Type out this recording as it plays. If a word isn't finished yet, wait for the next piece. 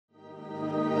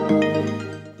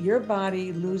your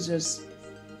body loses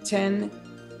 10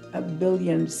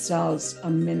 billion cells a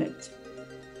minute.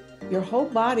 Your whole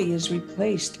body is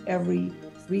replaced every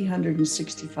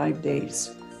 365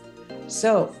 days.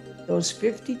 So those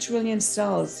 50 trillion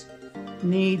cells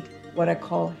need what I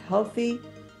call healthy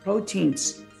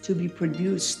proteins to be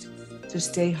produced to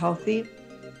stay healthy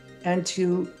and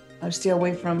to stay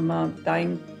away from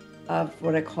dying of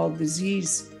what I call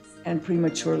disease and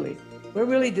prematurely. We're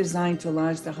really designed to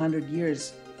last 100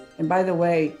 years. And by the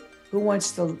way, who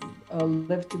wants to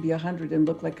live to be 100 and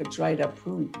look like a dried up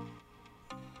prune?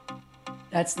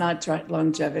 That's not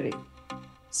longevity.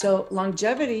 So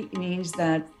longevity means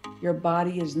that your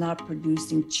body is not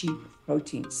producing cheap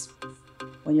proteins.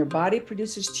 When your body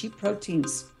produces cheap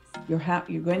proteins, you're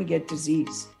going to get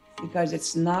disease because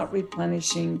it's not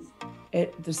replenishing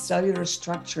the cellular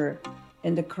structure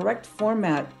in the correct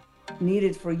format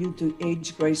needed for you to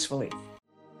age gracefully.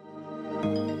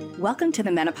 Welcome to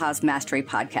the Menopause Mastery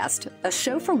Podcast, a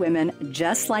show for women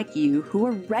just like you who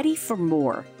are ready for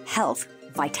more health,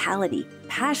 vitality,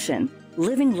 passion,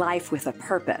 living life with a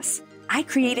purpose. I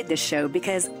created this show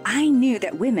because I knew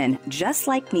that women just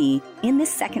like me in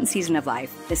this second season of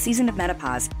life, the season of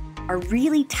menopause, are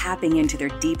really tapping into their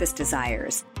deepest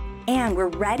desires. And we're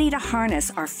ready to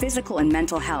harness our physical and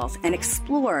mental health and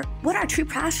explore what our true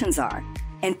passions are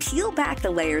and peel back the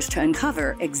layers to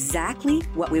uncover exactly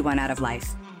what we want out of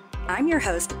life. I'm your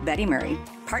host, Betty Murray,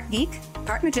 part geek,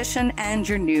 part magician, and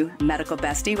your new medical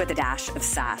bestie with a dash of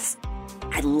sass.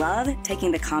 I love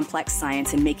taking the complex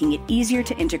science and making it easier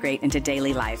to integrate into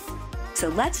daily life. So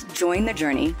let's join the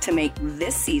journey to make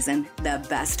this season the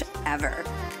best ever.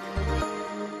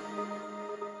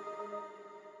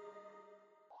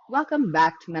 Welcome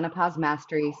back to Menopause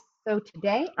Mastery. So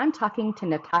today I'm talking to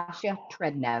Natasha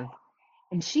Trenev,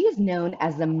 and she is known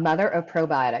as the mother of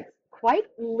probiotics. Quite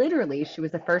literally, she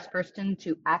was the first person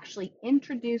to actually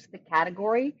introduce the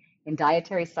category in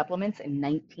dietary supplements in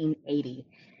 1980.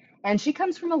 And she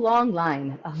comes from a long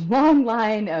line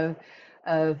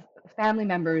of family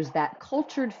members that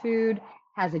cultured food,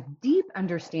 has a deep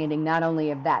understanding not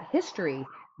only of that history,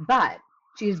 but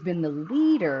she's been the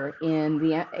leader in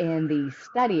the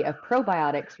study of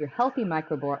probiotics, your healthy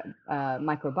microbiome,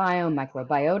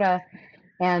 microbiota,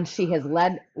 and she has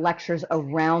led lectures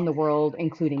around the world,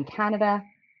 including Canada,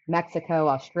 Mexico,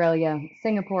 Australia,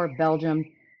 Singapore, Belgium,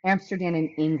 Amsterdam, and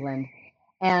England.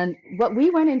 And what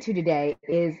we went into today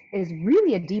is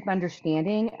really a deep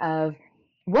understanding of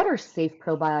what are safe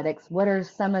probiotics, what are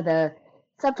some of the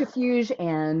subterfuge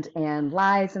and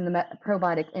lies in the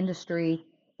probiotic industry,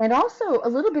 and also a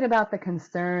little bit about the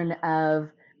concern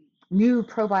of new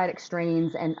probiotic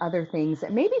strains and other things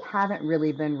that maybe haven't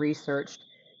really been researched.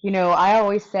 You know, I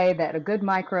always say that a good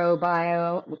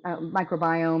microbiome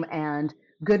and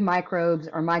good microbes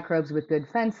are microbes with good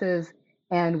fences,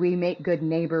 and we make good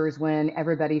neighbors when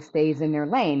everybody stays in their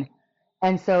lane.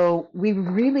 And so we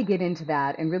really get into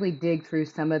that and really dig through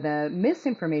some of the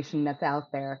misinformation that's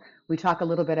out there. We talk a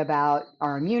little bit about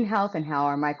our immune health and how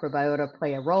our microbiota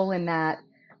play a role in that,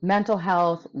 mental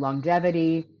health,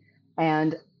 longevity,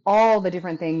 and all the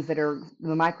different things that the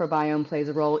microbiome plays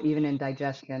a role even in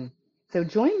digestion. So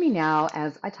join me now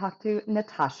as I talk to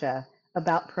Natasha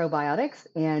about probiotics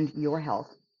and your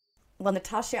health. Well,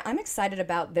 Natasha, I'm excited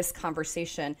about this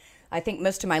conversation. I think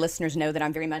most of my listeners know that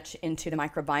I'm very much into the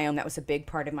microbiome. That was a big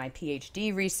part of my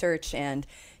PhD research. And,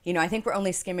 you know, I think we're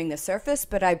only skimming the surface,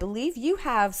 but I believe you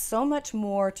have so much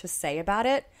more to say about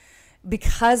it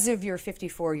because of your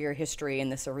 54-year history in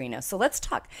this arena. So let's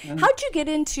talk. How'd you get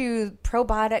into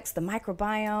probiotics, the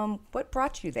microbiome? What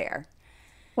brought you there?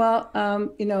 Well,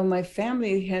 you know, my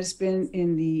family has been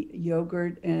in the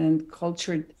yogurt and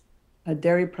cultured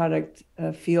dairy product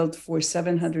field for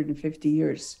 750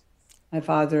 years. My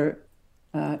father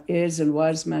is and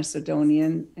was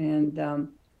Macedonian, and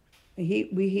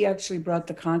he actually brought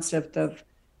the concept of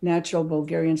natural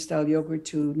Bulgarian-style yogurt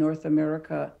to North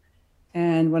America.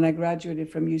 And when I graduated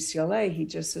from UCLA, he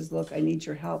just says, look, I need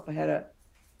your help. I had a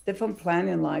different plan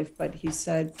in life, but he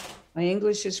said, my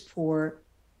English is poor,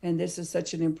 and this is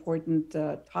such an important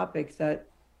topic that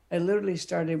I literally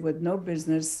started with no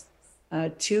business,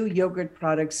 2 yogurt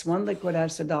products, 1 liquid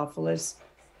acidophilus,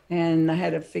 and I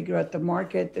had to figure out the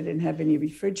market. They didn't have any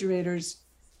refrigerators,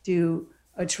 do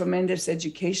a tremendous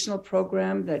educational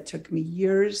program that took me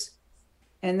years.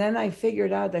 And then I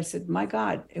figured out, I said, my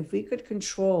God, if we could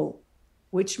control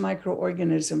which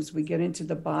microorganisms we get into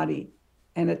the body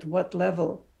and at what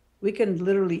level, we can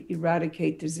literally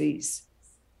eradicate disease.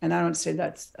 And I don't say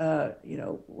that's, you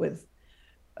know,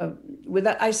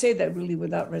 I say that really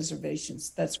without reservations.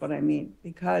 That's what I mean,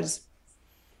 because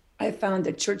I found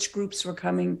that church groups were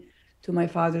coming to my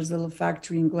father's little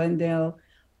factory in Glendale.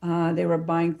 They were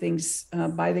buying things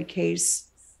by the case.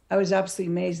 I was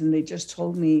absolutely amazed, and they just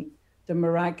told me the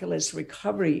miraculous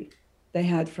recovery they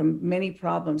had from many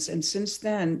problems. And since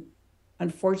then,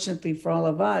 unfortunately for all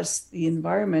of us, the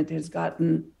environment has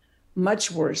gotten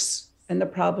much worse and the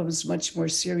problems much more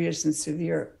serious and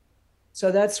severe.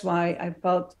 So that's why I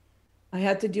felt I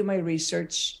had to do my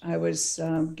research. I was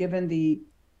given the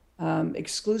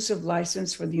exclusive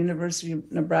license for the University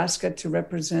of Nebraska to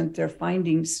represent their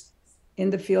findings in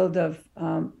the field of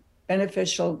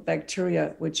beneficial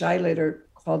bacteria, which I later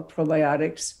called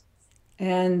probiotics,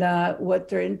 and what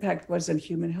their impact was on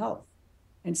human health.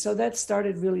 And so that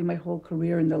started really my whole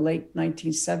career in the late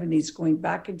 1970s, going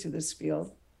back into this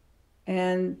field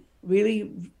and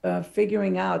really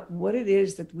figuring out what it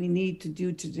is that we need to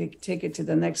do to take it to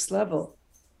the next level.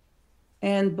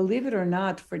 And believe it or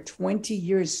not, for 20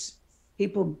 years,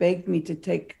 people begged me to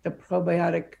take the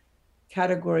probiotic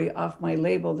category off my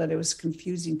label, that it was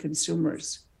confusing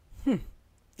consumers.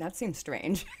 That seems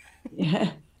strange.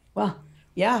 Yeah. Well,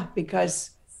 yeah, because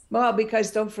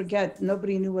don't forget,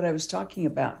 nobody knew what I was talking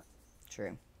about.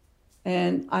 True.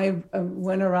 And I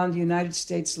went around the United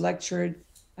States, lectured.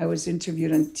 I was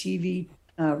interviewed on TV,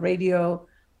 radio.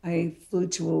 I flew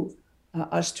to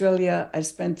Australia. I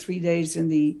spent 3 days in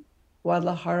the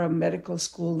Guadalajara Medical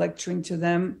School lecturing to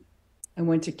them. I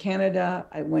went to Canada.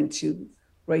 I went to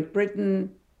Great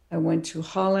Britain. I went to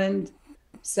Holland.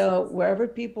 So wherever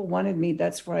people wanted me,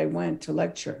 that's where I went to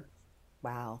lecture.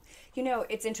 Wow.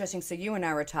 It's interesting. So you and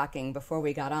I were talking before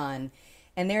we got on,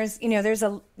 and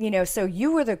so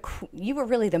you were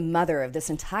really the mother of this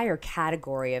entire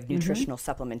category of nutritional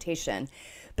supplementation,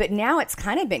 but now it's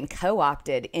kind of been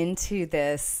co-opted into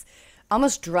this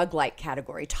almost drug-like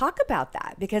category. Talk about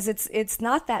that, because it's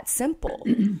not that simple.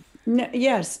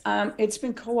 Yes, it's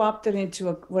been co-opted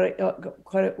into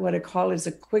what I call is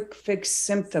a quick fix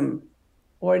symptom,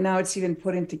 or now it's even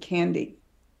put into candy.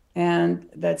 And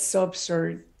that's so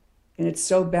absurd, and it's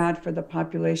so bad for the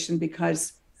population,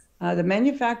 because the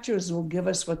manufacturers will give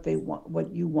us what they want,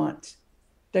 what you want.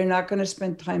 They're not going to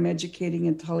spend time educating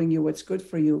and telling you what's good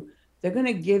for you. They're going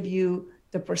to give you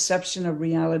the perception of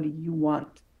reality you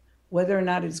want. Whether or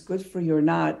not it's good for you or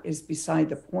not is beside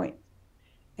the point.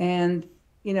 And,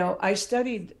 I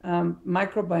studied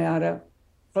microbiota,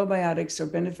 probiotics, or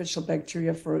beneficial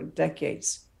bacteria for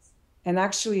decades. And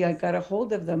actually, I got a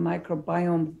hold of the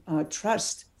Microbiome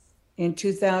Trust in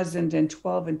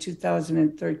 2012 and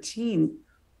 2013,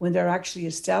 when they're actually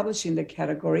establishing the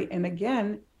category. And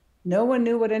again, no one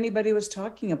knew what anybody was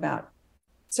talking about.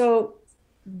 So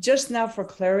just now, for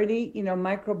clarity,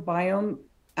 microbiome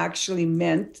actually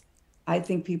meant, I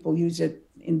think people use it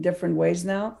in different ways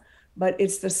now, but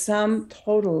it's the sum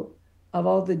total of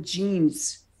all the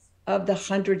genes of the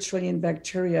 100 trillion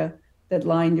bacteria that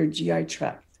line your GI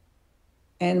tract.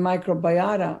 And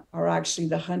microbiota are actually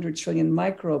the 100 trillion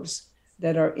microbes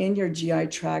that are in your GI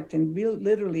tract and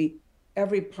literally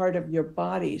every part of your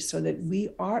body, so that we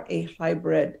are a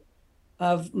hybrid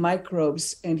of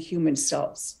microbes and human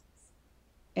cells.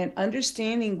 And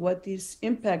understanding what this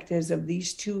impact is of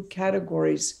these two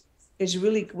categories is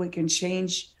really, we can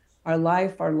change our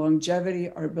life, our longevity,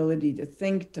 our ability to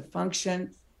think, to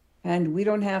function. And we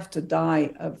don't have to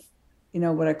die of,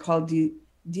 what I call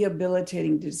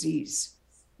debilitating disease.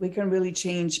 We can really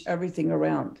change everything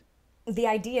around. The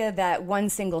idea that one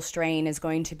single strain is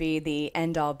going to be the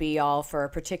end all be all for a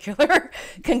particular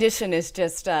condition is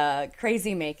just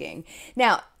crazy making.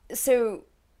 Now, so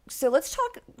let's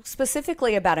talk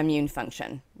specifically about immune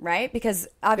function, right? Because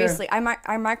obviously Sure.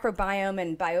 our microbiome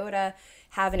and biota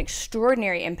have an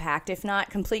extraordinary impact, if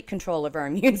not complete control of our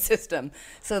immune system.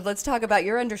 So let's talk about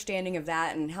your understanding of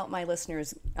that and help my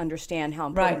listeners understand how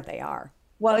important they are.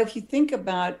 Well, if you think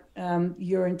about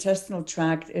your intestinal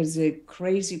tract as a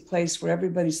crazy place where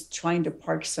everybody's trying to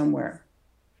park somewhere,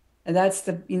 and that's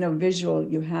the visual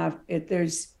you have.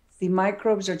 There's the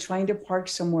microbes are trying to park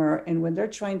somewhere, and when they're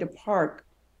trying to park,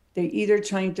 they're either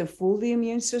trying to fool the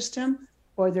immune system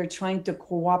or they're trying to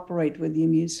cooperate with the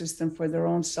immune system for their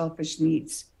own selfish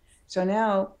needs. So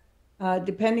now,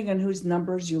 depending on whose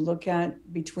numbers you look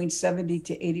at, between 70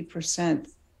 to 80%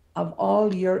 of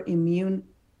all your immune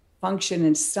function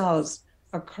in cells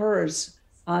occurs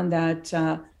on that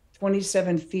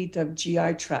 27 feet of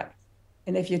GI tract.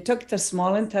 And if you took the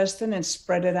small intestine and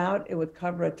spread it out, it would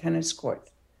cover a tennis court.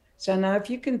 So now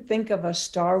if you can think of a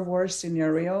Star Wars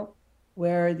scenario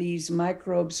where these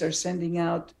microbes are sending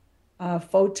out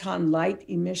photon light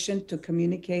emission to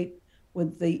communicate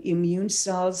with the immune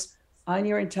cells on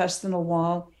your intestinal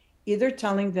wall, either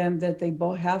telling them that they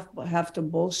both have to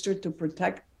bolster to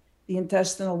protect the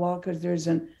intestinal wall because there's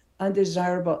a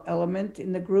undesirable element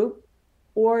in the group,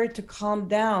 or to calm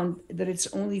down that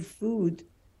it's only food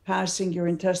passing your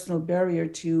intestinal barrier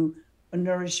to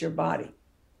nourish your body.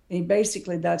 And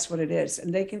basically, that's what it is.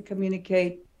 And they can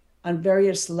communicate on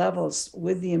various levels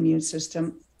with the immune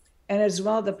system. And as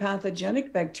well, the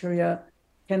pathogenic bacteria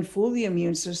can fool the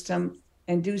immune system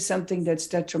and do something that's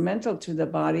detrimental to the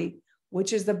body,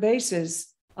 which is the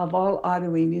basis of all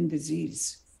autoimmune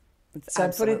disease. It's So I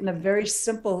put it in a absolutely. very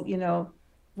simple,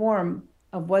 form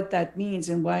of what that means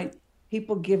and why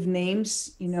people give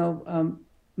names,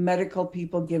 medical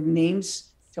people give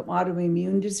names to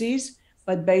autoimmune disease,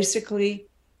 but basically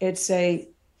it's a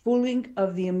fooling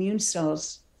of the immune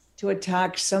cells to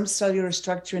attack some cellular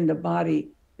structure in the body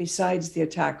besides the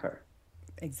attacker.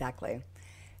 Exactly.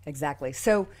 Exactly.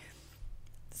 So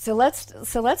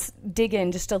let's dig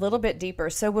in just a little bit deeper.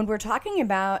 So when we're talking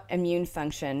about immune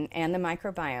function and the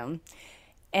microbiome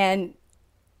and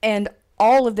and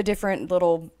all of the different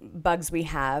little bugs we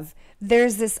have,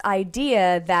 there's this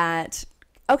idea that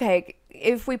okay,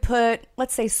 if we put,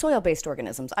 let's say, soil-based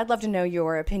organisms, I'd love to know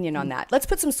your opinion on that. Let's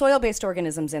put some soil-based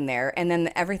organisms in there, and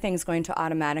then everything's going to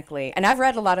automatically. And I've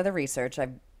read a lot of the research.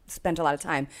 I've spent a lot of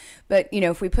time, but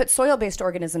if we put soil-based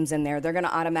organisms in there, they're going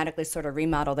to automatically sort of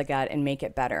remodel the gut and make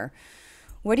it better.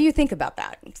 What do you think about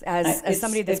that, as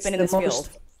somebody that's It's been in the this field?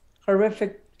 most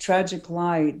horrific, tragic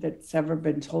lie that's ever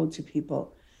been told to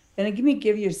people. And let me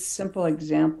give you a simple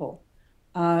example.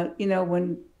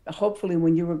 When hopefully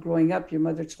when you were growing up, your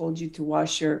mother told you to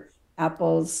wash your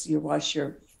apples, you wash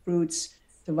your fruits,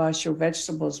 to wash your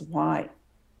vegetables. Why?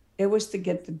 It was to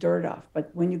get the dirt off. But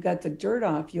when you got the dirt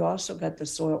off, you also got the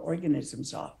soil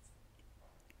organisms off.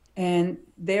 And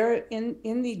they're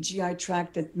in the GI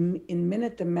tract in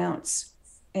minute amounts.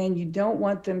 And you don't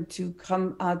want them to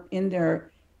come out in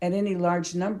there at any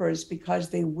large numbers because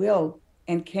they will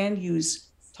and can use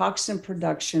toxin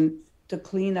production to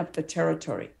clean up the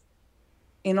territory.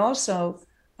 And also,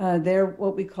 they're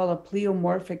what we call a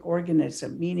pleomorphic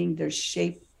organism, meaning they're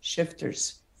shape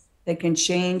shifters. They can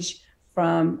change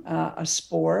from a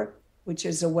spore, which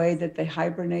is a way that they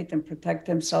hibernate and protect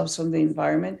themselves from the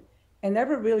environment, and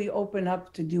never really open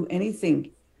up to do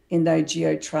anything in the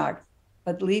GI tract,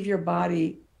 but leave your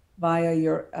body via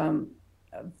your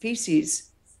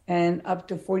feces, and up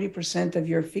to 40% of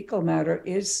your fecal matter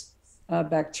is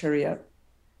bacteria.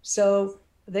 So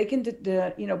they can,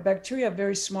 bacteria are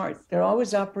very smart. They're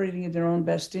always operating in their own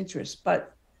best interest.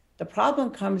 But the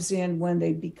problem comes in when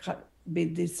they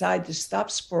decide to stop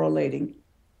sporulating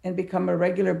and become a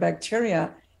regular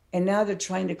bacteria. And now they're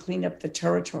trying to clean up the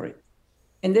territory.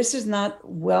 And this is not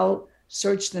well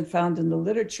searched and found in the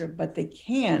literature, but they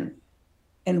can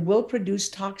and will produce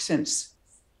toxins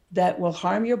that will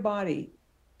harm your body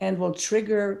and will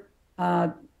trigger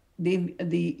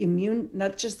the immune,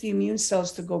 not just the immune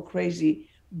cells to go crazy,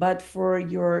 but for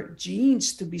your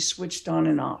genes to be switched on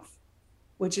and off,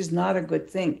 which is not a good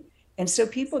thing. And so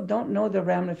people don't know the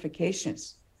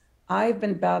ramifications. I've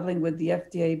been battling with the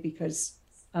FDA because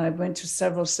I went to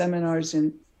several seminars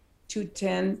in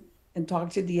 2010 and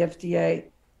talked to the FDA.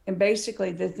 And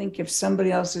basically, they think if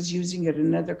somebody else is using it in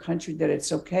another country, that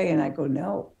it's okay. And I go,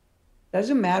 no,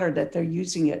 doesn't matter that they're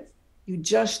using it. You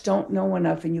just don't know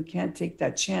enough and you can't take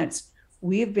that chance.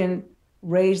 We've been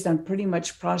raised on pretty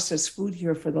much processed food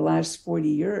here for the last 40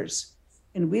 years.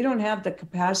 And we don't have the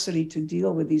capacity to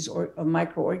deal with these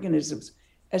microorganisms,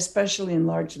 especially in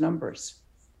large numbers.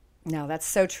 No, that's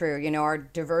so true. Our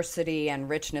diversity and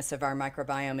richness of our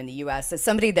microbiome in the US, as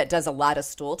somebody that does a lot of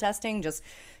stool testing, just,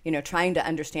 trying to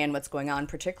understand what's going on,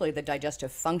 particularly the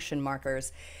digestive function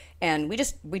markers. And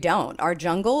we don't. Our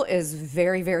jungle is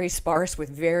very, very sparse with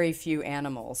very few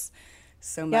animals.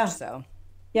 So much Yeah. so.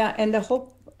 Yeah. And the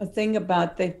whole thing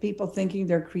about the people thinking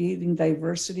they're creating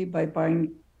diversity by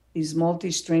buying these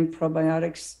multi-strain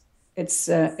probiotics, it's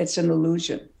an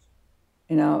illusion.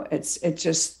 It's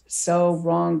just so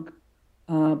wrong,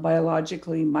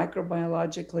 biologically,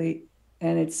 microbiologically,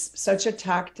 and it's such a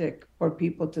tactic for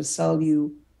people to sell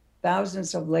you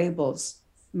thousands of labels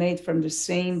made from the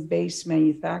same base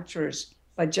manufacturers,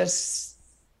 but just,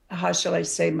 how shall I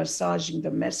say, massaging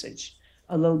the message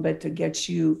a little bit to get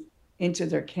you into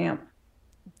their camp.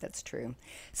 That's true.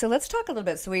 So let's talk a little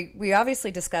bit. So we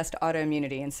obviously discussed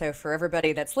autoimmunity. And so for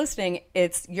everybody that's listening,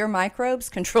 it's your microbes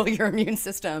control your immune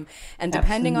system. And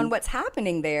depending on Absolutely. what's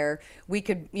happening there, we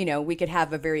could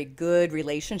have a very good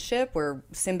relationship. We're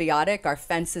symbiotic. Our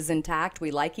fence is intact. We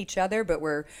like each other, but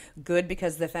we're good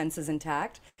because the fence is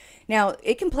intact. Now,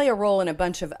 it can play a role in a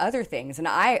bunch of other things. And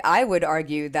I would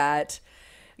argue that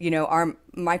our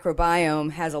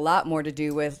microbiome has a lot more to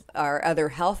do with our other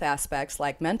health aspects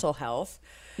like mental health.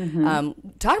 Mm-hmm.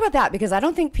 Talk about that, because I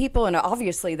don't think people, and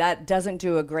obviously that doesn't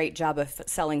do a great job of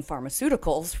selling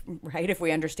pharmaceuticals, right? If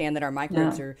we understand that our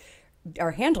microbes Yeah.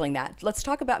 are handling that. Let's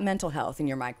talk about mental health in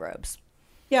your microbes.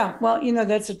 Yeah, well,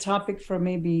 that's a topic for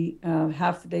maybe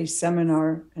half a day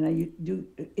seminar. And I do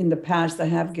in the past, I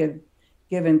have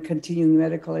given continuing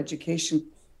medical education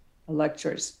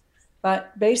lectures.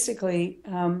 But basically,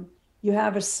 you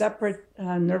have a separate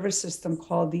nervous system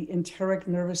called the enteric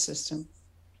nervous system.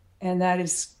 And that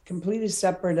is completely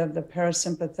separate of the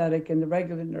parasympathetic and the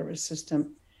regular nervous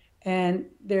system. And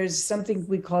there's something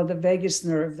we call the vagus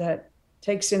nerve that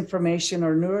takes information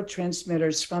or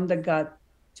neurotransmitters from the gut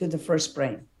to the first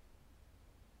brain.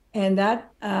 And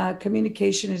that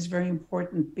communication is very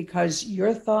important because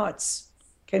your thoughts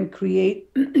can create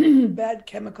bad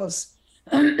chemicals,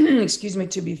 excuse me,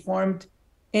 to be formed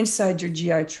inside your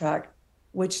GI tract,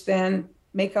 which then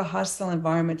make a hostile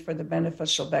environment for the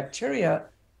beneficial bacteria,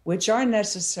 which are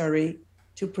necessary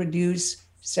to produce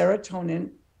serotonin.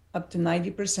 Up to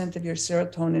 90% of your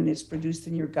serotonin is produced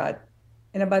in your gut.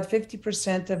 And about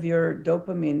 50% of your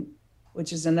dopamine,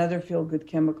 which is another feel-good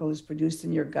chemical, is produced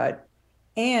in your gut.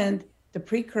 And the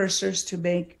precursors to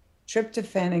make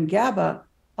tryptophan and GABA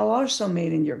are also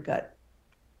made in your gut.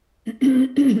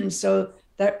 So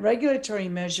that regulatory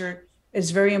measure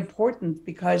is very important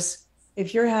because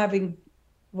if you're having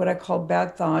what I call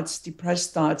bad thoughts,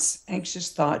 depressed thoughts,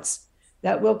 anxious thoughts,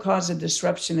 that will cause a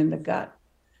disruption in the gut.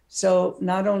 So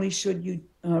not only should you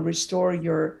restore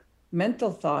your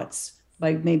mental thoughts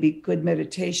by maybe good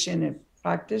meditation and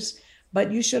practice,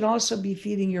 but you should also be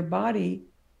feeding your body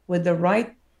with the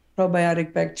right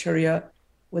probiotic bacteria,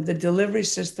 with the delivery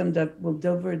system that will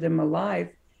deliver them alive,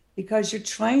 because you're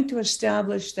trying to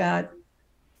establish that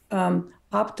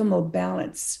optimal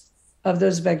balance of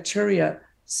those bacteria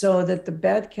so that the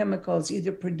bad chemicals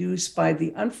either produced by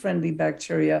the unfriendly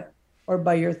bacteria or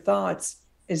by your thoughts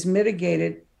is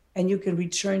mitigated and you can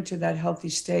return to that healthy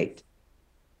state.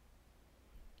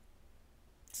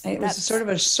 It was sort of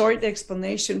a short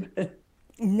explanation.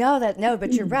 No,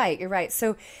 but you're right. You're right.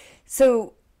 So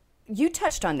you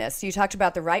touched on this. You talked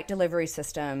about the right delivery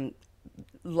system,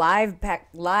 the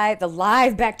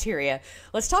live bacteria.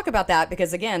 Let's talk about that,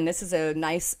 because again, this is a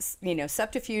nice,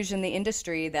 subterfuge in the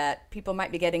industry that people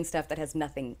might be getting stuff that has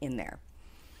nothing in there.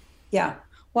 Yeah.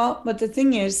 Well, but the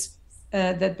thing is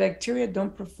that bacteria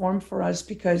don't perform for us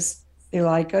because they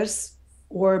like us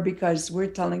or because we're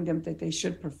telling them that they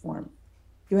should perform.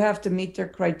 You have to meet their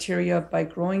criteria by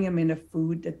growing them in a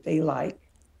food that they like,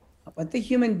 what the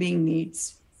human being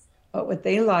needs, what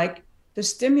they like, to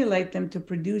stimulate them to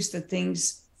produce the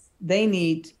things they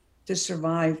need to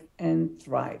survive and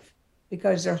thrive.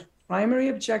 Because their primary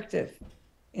objective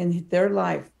in their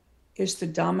life is to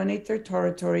dominate their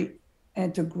territory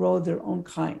and to grow their own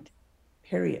kind,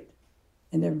 period.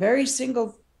 And they're very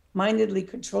single-mindedly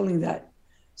controlling that.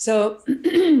 So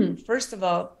first of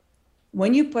all,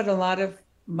 when you put a lot of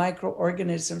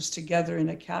microorganisms together in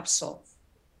a capsule,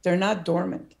 they're not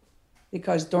dormant,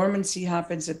 because dormancy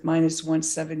happens at minus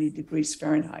 170 degrees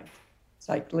Fahrenheit. It's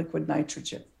like liquid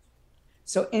nitrogen.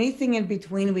 So anything in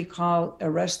between we call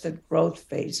arrested growth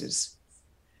phases.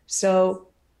 So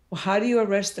how do you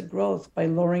arrest the growth? By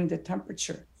lowering the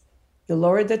temperature. You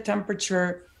lower the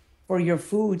temperature for your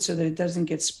food so that it doesn't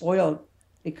get spoiled,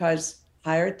 because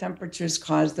higher temperatures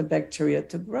cause the bacteria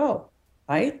to grow,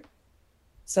 right?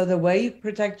 So the way you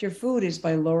protect your food is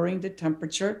by lowering the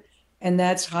temperature. And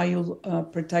that's how you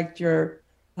protect your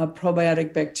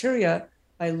probiotic bacteria,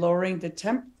 by lowering the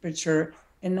temperature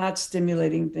and not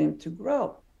stimulating them to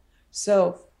grow.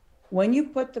 So when you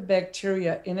put the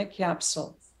bacteria in a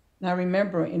capsule, now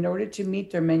remember, in order to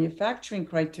meet their manufacturing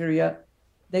criteria,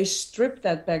 they strip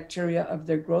that bacteria of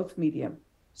their growth medium.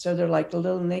 So they're like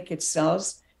little naked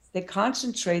cells. They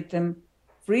concentrate them,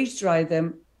 freeze dry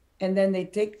them, and then they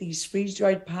take these freeze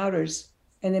dried powders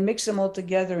and they mix them all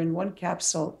together in one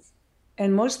capsule.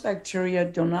 And most bacteria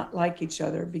do not like each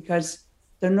other, because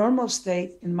the normal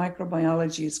state in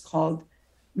microbiology is called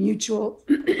mutual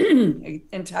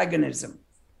antagonism.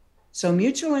 So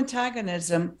mutual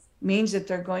antagonism means that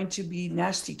they're going to be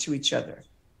nasty to each other,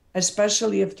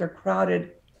 especially if they're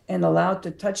crowded and allowed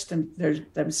to touch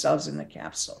themselves in the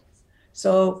capsule.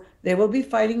 So they will be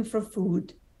fighting for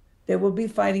food. They will be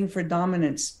fighting for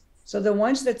dominance. So the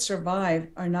ones that survive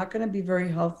are not going to be very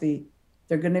healthy.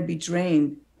 They're going to be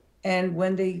drained. And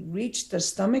when they reach the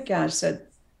stomach acid,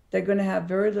 they're going to have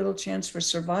very little chance for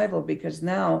survival, because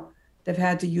now they've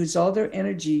had to use all their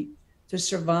energy to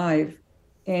survive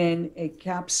in a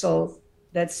capsule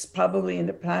that's probably in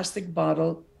a plastic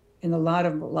bottle, and a lot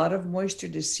of moisture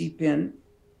to seep in.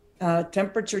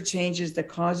 temperature changes that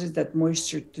causes that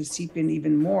moisture to seep in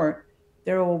even more,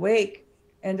 they're awake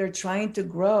and they're trying to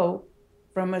grow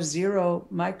from a zero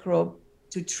microbe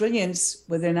to trillions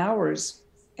within hours.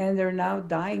 And they're now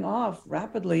dying off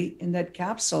rapidly in that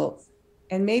capsule.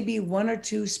 And maybe one or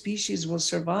two species will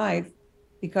survive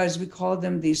because we call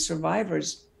them the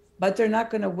survivors, but they're not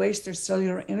going to waste their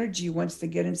cellular energy once they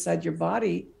get inside your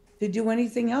body to do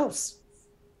anything else.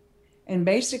 And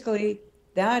basically,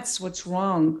 that's what's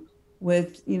wrong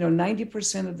with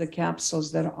 90% of the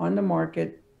capsules that are on the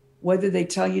market, whether they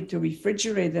tell you to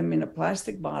refrigerate them in a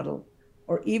plastic bottle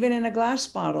or even in a glass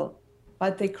bottle,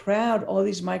 but they crowd all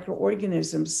these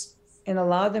microorganisms and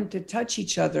allow them to touch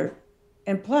each other.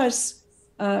 And plus,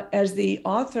 as the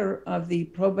author of the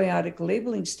probiotic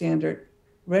labeling standard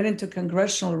read into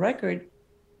congressional record,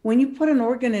 when you put an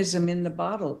organism in the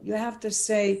bottle, you have to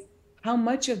say how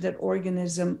much of that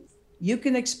organism you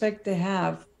can expect to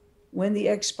have when the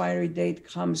expiry date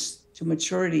comes to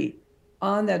maturity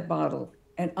on that bottle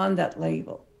and on that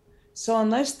label. So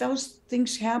unless those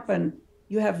things happen,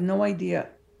 you have no idea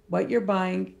what you're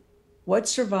buying, what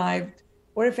survived,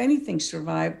 or if anything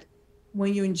survived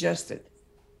when you ingest it.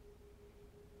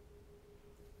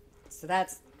 So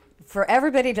that's for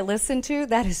everybody to listen to.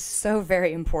 That is so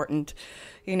very important,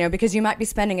 because you might be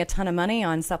spending a ton of money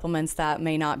on supplements that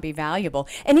may not be valuable.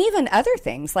 And even other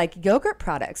things like yogurt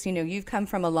products. You've come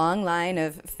from a long line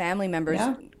of family members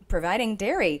providing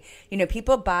dairy.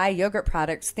 People buy yogurt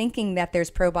products thinking that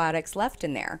there's probiotics left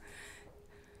in there.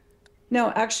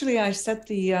 No, actually, I set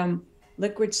the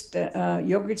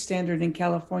yogurt standard in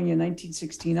California in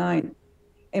 1969.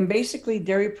 And basically,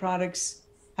 dairy products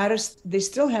they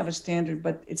still have a standard,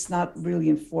 but it's not really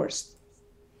enforced.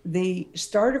 The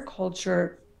starter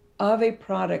culture of a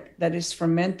product that is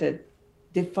fermented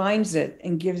defines it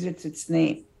and gives it its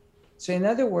name. So in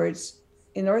other words,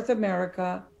 in North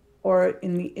America or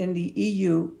in the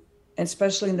EU, and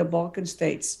especially in the Balkan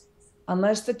states,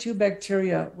 unless the two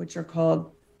bacteria, which are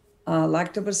called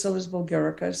Lactobacillus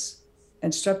bulgaricus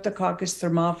and Streptococcus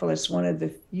thermophilus, one of the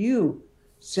few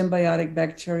symbiotic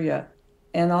bacteria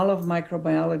and all of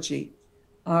microbiology,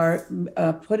 are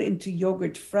put into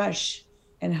yogurt fresh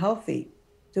and healthy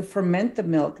to ferment the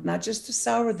milk, not just to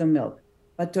sour the milk,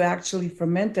 but to actually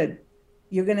ferment it,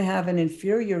 you're going to have an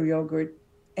inferior yogurt.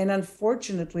 And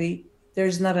unfortunately,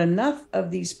 there's not enough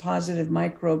of these positive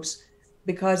microbes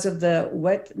because of the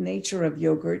wet nature of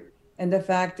yogurt and the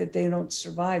fact that they don't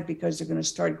survive because they're going to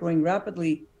start growing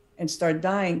rapidly and start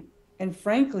dying. And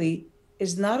frankly,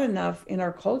 is not enough in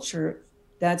our culture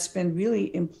that's been really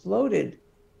imploded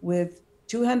with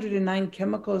 209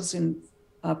 chemicals in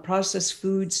processed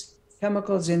foods,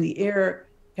 chemicals in the air,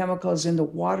 chemicals in the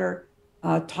water,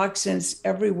 toxins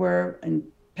everywhere, and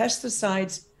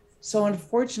pesticides. So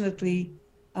unfortunately,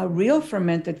 real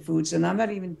fermented foods, and I'm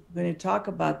not even going to talk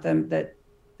about them that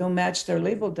don't match their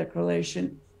label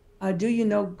declaration, do you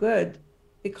no good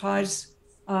because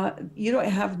you don't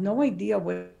have no idea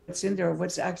what's in there,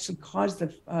 what's actually caused the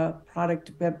product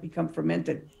to become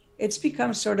fermented. It's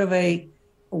become sort of a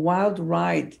wild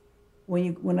ride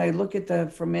when I look at the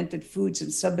fermented foods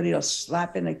and somebody will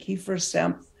slap in a kefir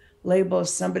stamp label,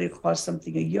 somebody calls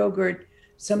something a yogurt,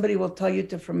 somebody will tell you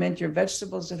to ferment your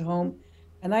vegetables at home.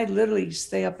 And I literally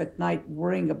stay up at night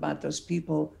worrying about those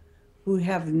people who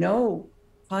have no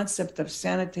concept of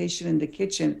sanitation in the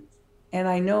kitchen. And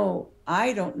I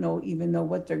don't even know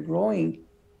what they're growing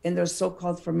in those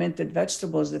so-called fermented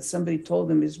vegetables that somebody told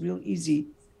them is real easy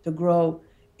to grow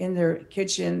in their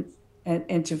kitchen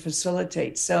and to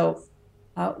facilitate. So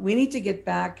we need to get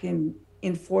back in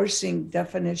enforcing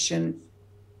definition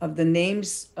of the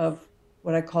names of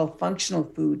what I call functional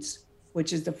foods,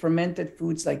 which is the fermented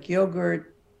foods like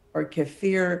yogurt or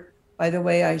kefir. By the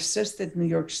way, I assisted New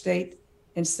York State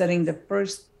in setting the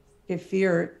first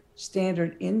kefir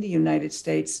standard in the United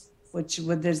States, which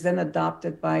was then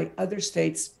adopted by other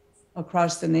states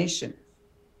across the nation.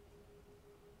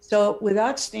 So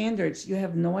without standards, you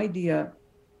have no idea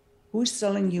who's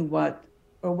selling you what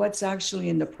or what's actually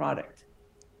in the product.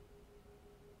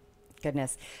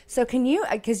 Goodness. So can you,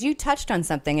 because you touched on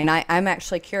something and I'm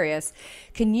actually curious,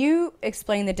 can you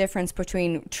explain the difference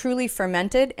between truly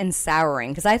fermented and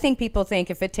souring? Because I think people think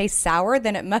if it tastes sour,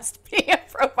 then it must be a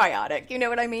probiotic. You know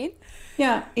what I mean?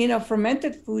 Yeah.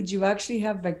 Fermented foods, you actually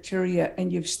have bacteria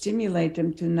and you've stimulated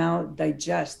them to now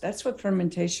digest. That's what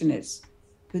fermentation is,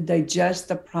 to digest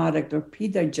the product or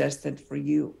pre-digest it for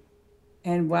you.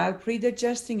 And while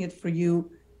pre-digesting it for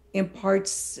you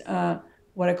imparts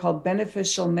what I call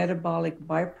beneficial metabolic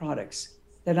byproducts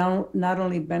that not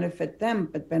only benefit them,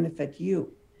 but benefit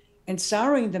you. And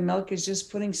souring the milk is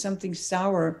just putting something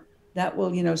sour that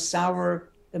will,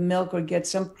 sour the milk or get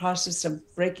some process of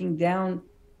breaking down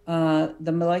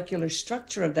the molecular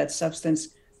structure of that substance,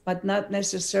 but not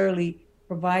necessarily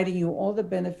providing you all the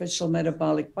beneficial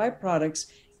metabolic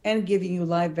byproducts and giving you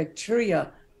live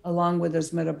bacteria along with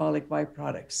those metabolic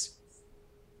byproducts.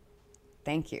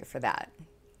 Thank you for that.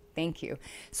 Thank you.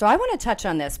 So I want to touch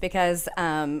on this because,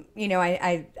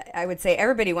 I would say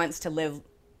everybody wants to live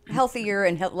healthier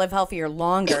and live healthier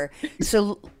longer.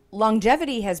 So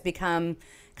longevity has become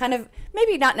kind of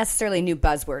maybe not necessarily a new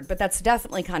buzzword, but that's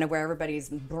definitely kind of where everybody's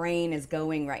brain is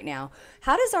going right now.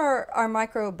 How does our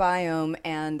microbiome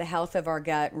and the health of our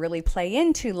gut really play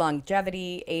into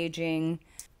longevity, aging?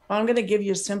 I'm going to give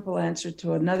you a simple answer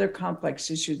to another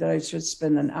complex issue that I should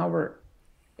spend an hour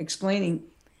explaining.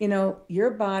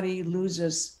 Your body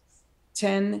loses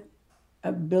 10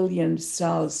 billion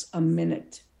cells a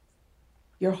minute.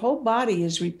 Your whole body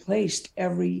is replaced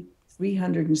every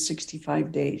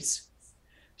 365 days.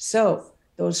 So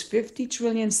those 50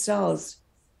 trillion cells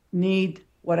need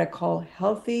what I call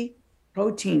healthy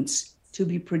proteins to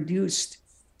be produced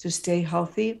to stay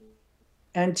healthy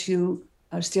and to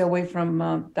stay away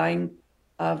from dying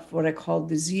of what I call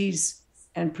disease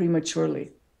and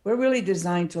prematurely. We're really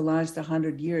designed to last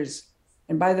 100 years.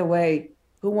 And by the way,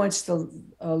 who wants to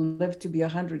live to be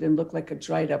 100 and look like a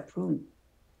dried up prune?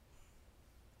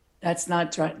 That's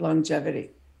not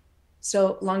longevity.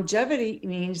 So longevity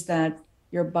means that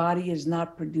your body is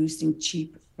not producing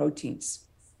cheap proteins.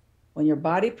 When your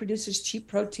body produces cheap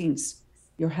proteins,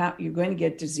 you're going to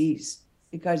get disease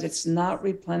because it's not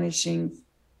replenishing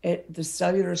the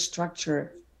cellular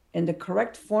structure in the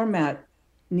correct format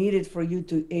needed for you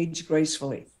to age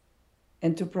gracefully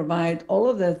and to provide all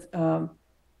of the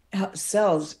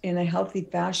cells in a healthy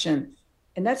fashion.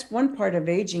 And that's one part of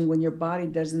aging, when your body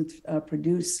doesn't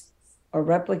produce or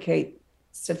replicate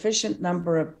sufficient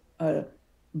number of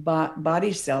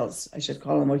body cells, I should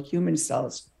call them, or human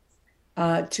cells,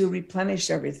 to replenish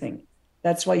everything.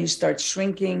 That's why you start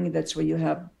shrinking. That's why you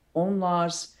have bone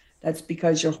loss. That's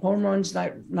because your hormones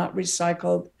not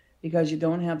recycled, because you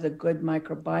don't have the good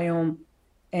microbiome,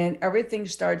 and everything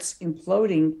starts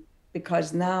imploding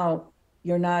because now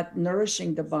you're not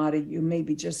nourishing the body. You may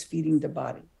be just feeding the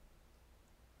body.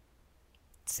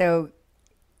 So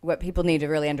what people need to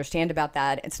really understand about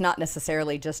that, it's not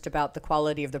necessarily just about the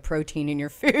quality of the protein in your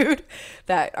food,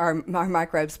 that our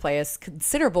microbes play a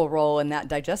considerable role in that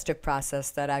digestive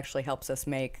process that actually helps us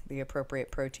make the appropriate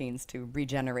proteins to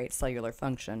regenerate cellular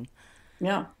function.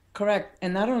 Yeah, correct.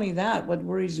 And not only that, what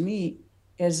worries me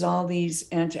is all these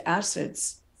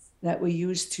antacids that we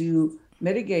use to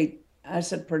mitigate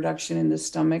acid production in the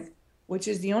stomach, which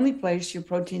is the only place your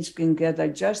proteins can get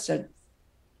digested.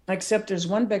 Except there's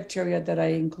one bacteria that I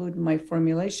include in my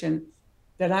formulation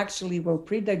that actually will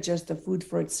pre-digest the food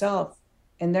for itself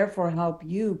and therefore help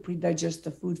you pre-digest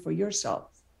the food for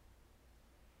yourself.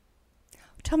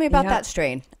 Tell me about that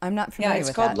strain. I'm not familiar with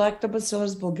that. Yeah, it's called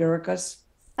Lactobacillus bulgaricus.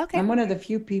 Okay. I'm one of the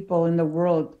few people in the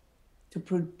world to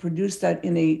produce that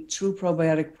in a true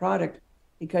probiotic product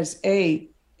because A,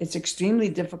 it's extremely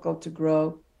difficult to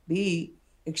grow, B,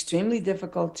 extremely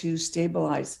difficult to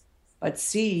stabilize, but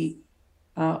C,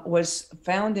 was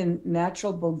found in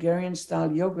natural Bulgarian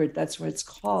style yogurt. That's what it's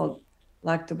called,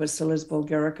 Lactobacillus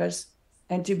bulgaricus.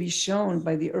 And to be shown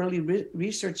by the early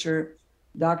researcher,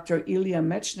 Dr. Ilya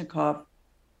Mechnikov,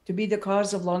 to be the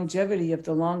cause of longevity of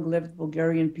the long-lived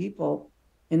Bulgarian people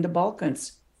in the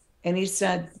Balkans. And he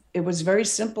said it was very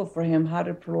simple for him how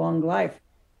to prolong life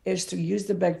is to use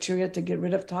the bacteria to get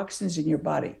rid of toxins in your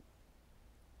body.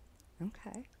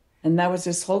 Okay. And that was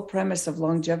his whole premise of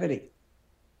longevity.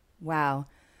 Wow.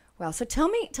 Well, so tell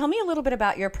me a little bit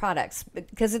about your products,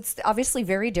 because it's obviously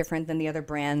very different than the other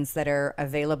brands that are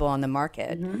available on the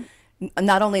market. Mm-hmm.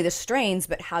 Not only the strains,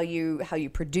 but how you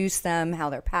produce them, how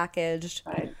they're packaged.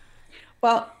 Right.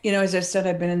 Well, as I said,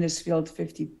 I've been in this field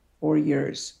 54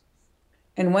 years.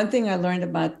 And one thing I learned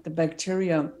about the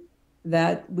bacteria,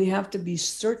 that we have to be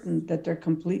certain that they're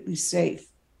completely safe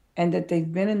and that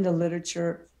they've been in the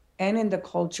literature and in the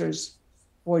cultures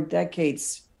for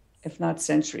decades, if not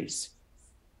centuries.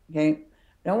 Okay.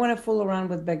 Don't want to fool around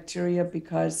with bacteria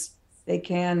because they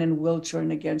can and will turn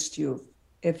against you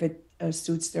if it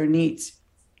suits their needs.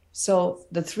 So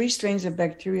the 3 strains of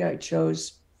bacteria I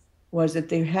chose was that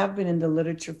they have been in the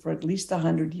literature for at least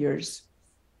 100 years.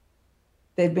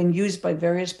 They've been used by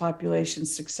various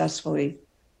populations successfully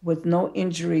with no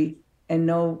injury and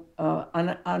no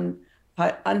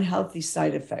unhealthy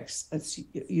side effects. Let's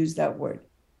use that word.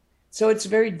 So it's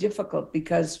very difficult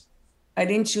because I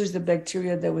didn't choose the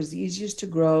bacteria that was the easiest to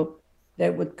grow,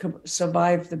 that would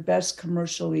survive the best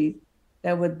commercially,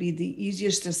 that would be the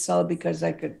easiest to sell because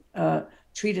I could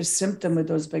treat a symptom with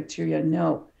those bacteria.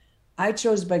 No, I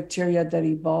chose bacteria that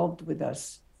evolved with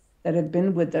us, that have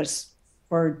been with us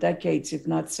for decades, if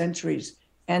not centuries,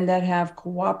 and that have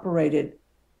cooperated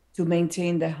to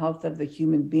maintain the health of the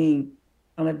human being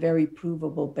on a very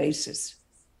provable basis.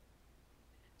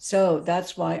 So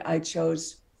that's why I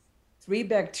chose thre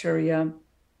bacteria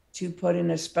to put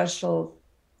in a special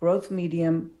growth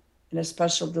medium in a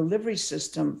special delivery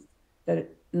system that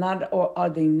not are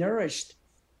they nourished,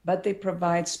 but they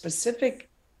provide specific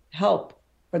help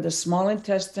for the small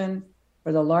intestine,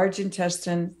 for the large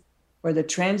intestine, for the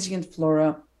transient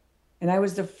flora. And I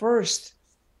was the first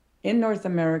in North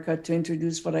America to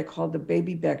introduce what I call the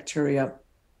baby bacteria,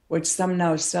 which some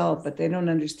now sell, but they don't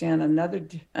understand another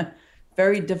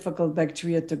very difficult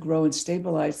bacteria to grow and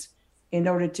stabilize in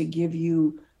order to give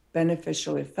you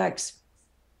beneficial effects.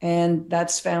 And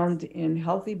that's found in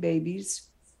healthy babies,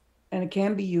 and it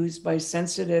can be used by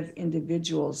sensitive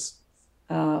individuals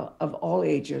of all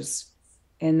ages.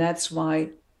 And that's why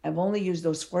I've only used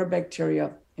those 4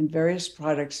 bacteria in various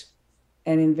products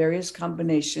and in various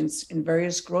combinations, in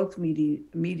various growth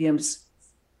mediums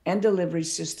and delivery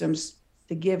systems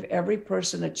to give every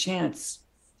person a chance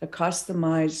to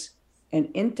customize an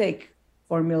intake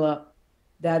formula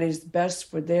that is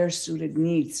best for their suited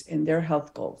needs and their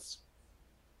health goals.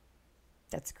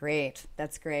 That's great.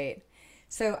 That's great.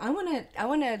 So I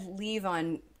want to leave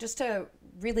on just a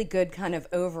really good kind of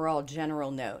overall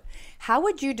general note. How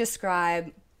would you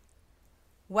describe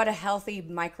what a healthy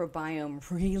microbiome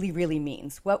really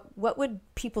means? What would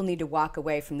people need to walk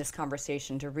away from this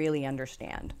conversation to really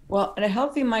understand? Well, a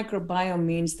healthy microbiome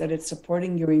means that it's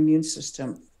supporting your immune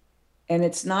system. And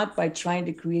it's not by trying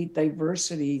to create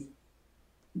diversity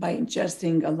by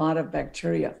ingesting a lot of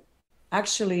bacteria.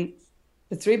 Actually,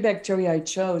 the 3 bacteria I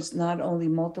chose not only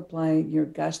multiply your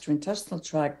gastrointestinal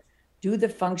tract, do the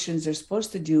functions they're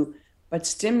supposed to do, but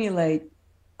stimulate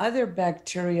other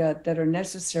bacteria that are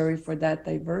necessary for that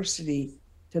diversity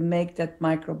to make that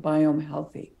microbiome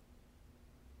healthy.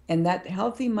 And that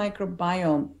healthy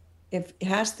microbiome, if it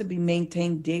has to be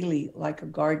maintained daily like a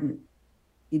garden.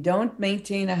 You don't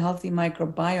maintain a healthy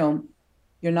microbiome,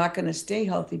 you're not going to stay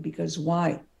healthy, because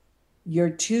why? Your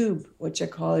tube, which I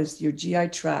call is your GI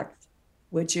tract,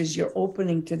 which is your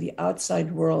opening to the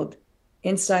outside world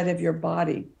inside of your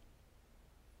body,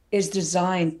 is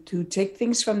designed to take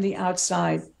things from the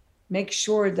outside, make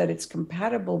sure that it's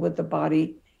compatible with the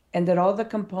body and that all the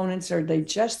components are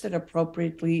digested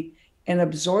appropriately and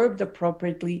absorbed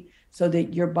appropriately so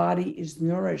that your body is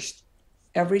nourished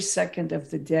every second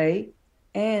of the day,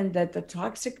 and that the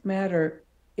toxic matter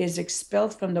is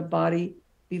expelled from the body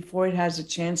before it has a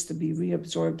chance to be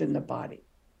reabsorbed in the body.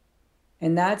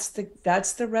 And that's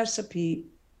the recipe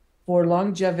for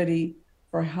longevity,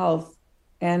 for health,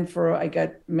 and for I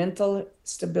got mental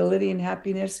stability and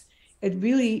happiness. It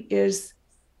really is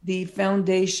the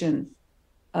foundation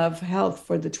of health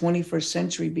for the 21st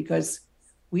century, because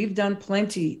we've done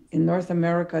plenty in North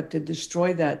America to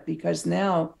destroy that, because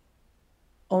now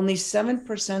only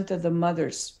 7% of the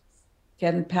mothers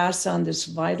can pass on this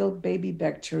vital baby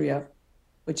bacteria,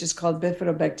 which is called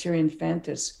Bifidobacteria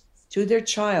Infantis, to their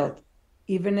child,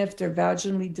 even if they're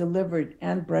vaginally delivered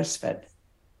and breastfed.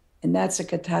 And that's a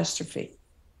catastrophe.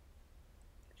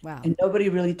 Wow. And nobody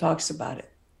really talks about it.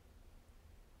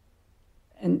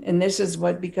 And this is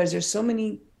what, because there's so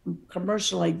many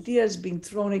commercial ideas being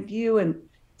thrown at you, and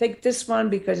take this one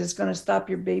because it's going to stop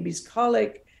your baby's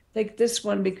colic. Take this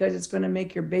one because it's going to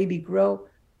make your baby grow.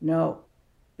 No,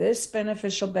 this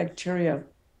beneficial bacteria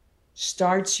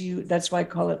starts you. That's why I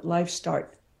call it life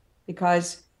start,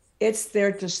 because it's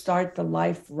there to start the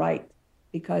life right.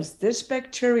 Because this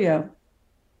bacteria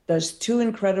does 2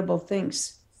 incredible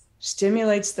things: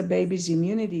 stimulates the baby's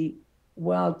immunity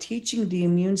while teaching the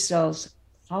immune cells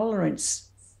tolerance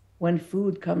when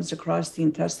food comes across the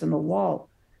intestinal wall,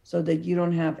 so that you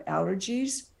don't have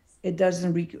allergies. It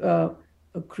doesn't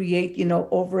create,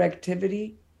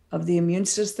 overactivity of the immune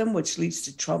system, which leads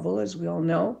to trouble, as we all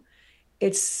know.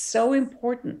 It's so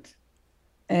important,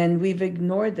 and we've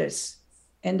ignored this.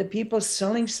 And the people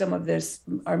selling some of this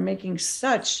are making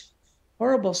such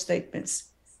horrible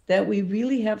statements that we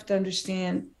really have to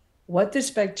understand what this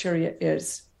bacteria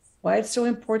is, why it's so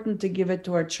important to give it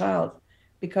to our child,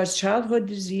 because childhood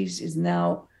disease is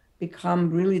now become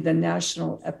really the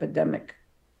national epidemic.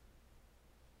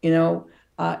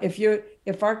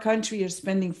 If our country is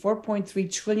spending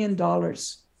 $4.3 trillion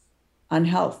on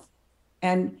health,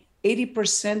 and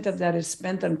 80% of that is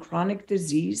spent on chronic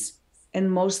disease,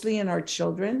 and mostly in our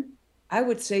children, I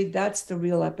would say that's the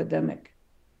real epidemic.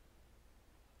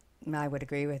 I would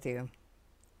agree with you.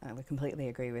 I would completely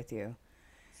agree with you.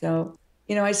 So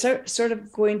I sort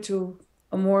of go into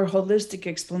a more holistic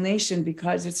explanation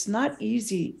because it's not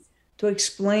easy to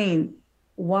explain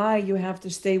why you have to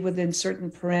stay within certain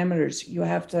parameters. You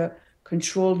have to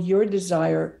control your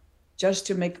desire just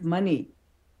to make money,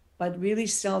 but really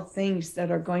sell things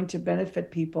that are going to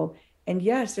benefit people. And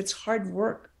yes, it's hard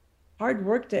work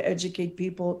to educate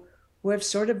people who have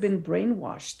sort of been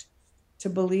brainwashed to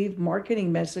believe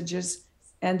marketing messages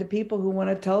and the people who want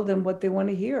to tell them what they want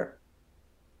to hear.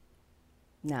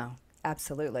 No,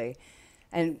 absolutely.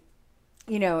 And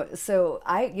so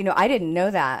I didn't know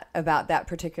that about that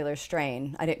particular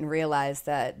strain. I didn't realize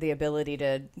that the ability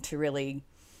to really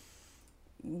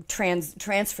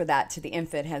transfer that to the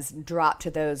infant has dropped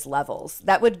to those levels.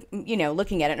 That would,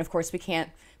 looking at it, and of course we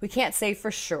can't say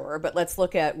for sure, but let's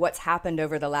look at what's happened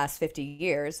over the last 50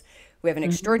 years. We have an Mhm.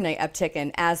 extraordinary uptick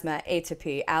in asthma,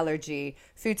 atopy, allergy,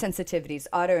 food sensitivities,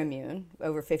 autoimmune.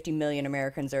 Over 50 million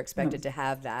Americans are expected to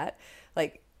have that.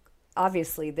 Like,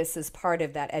 obviously, this is part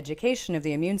of that education of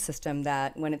the immune system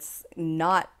that when it's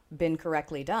not been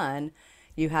correctly done,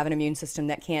 you have an immune system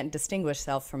that can't distinguish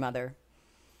self from other.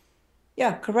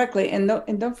 Yeah, correctly. And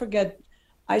don't forget,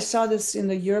 I saw this in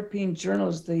the European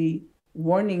journals, the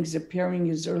warnings appearing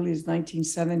as early as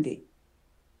 1970,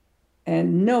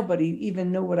 and nobody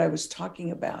even knew what I was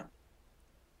talking about.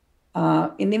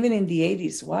 And even in the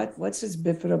 80s, what's this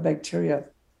bifidobacteria?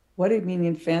 What do you mean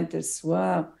infantis?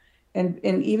 Wow. And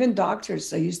even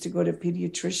doctors, I used to go to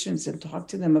pediatricians and talk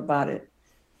to them about it.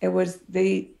 It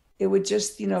would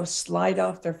just, slide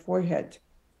off their forehead.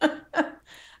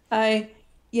 I,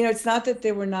 it's not that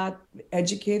they were not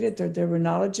educated or they were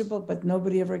knowledgeable, but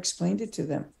nobody ever explained it to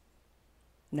them.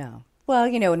 No. Well,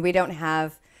 and we don't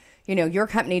have, your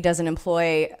company doesn't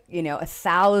employ,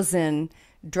 1,000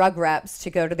 drug reps to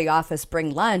go to the office,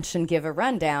 bring lunch, and give a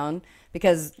rundown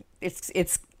because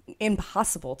it's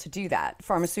impossible to do that.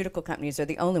 Pharmaceutical companies are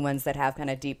the only ones that have kind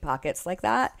of deep pockets like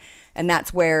that, and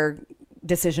that's where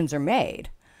decisions are made.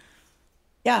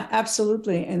 Yeah,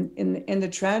 absolutely. And the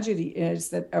tragedy is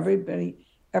that every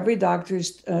doctor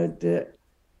is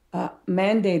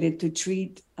mandated to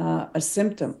treat a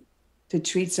symptom, to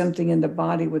treat something in the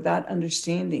body without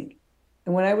understanding.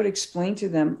 And when I would explain to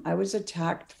them, I was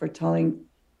attacked for telling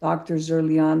doctors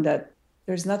early on that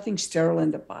there's nothing sterile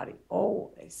in the body.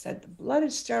 Oh, they said the blood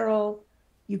is sterile.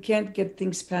 You can't get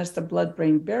things past the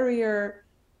blood-brain barrier.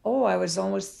 Oh, I was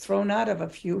almost thrown out of a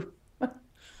few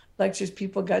lectures.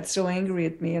 People got so angry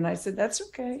at me. And I said, that's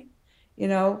okay. You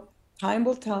know, time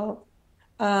will tell.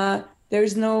 Uh,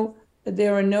 there's no,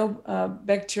 there are no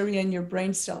bacteria in your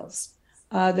brain cells.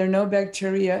 There are no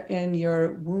bacteria in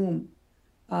your womb.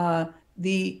 Uh,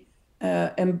 the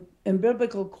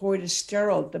umbilical cord is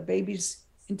sterile. The baby's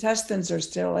intestines are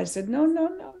sterile. I said, no, no,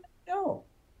 no, no,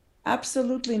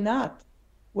 absolutely not.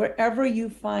 Wherever you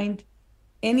find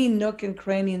any nook and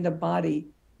cranny in the body,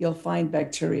 you'll find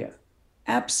bacteria.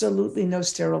 Absolutely no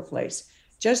sterile place.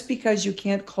 Just because you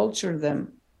can't culture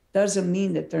them doesn't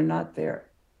mean that they're not there.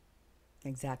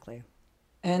 Exactly.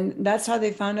 And that's how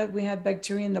they found out we had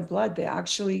bacteria in the blood.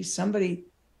 Somebody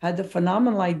had the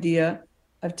phenomenal idea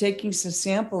of taking some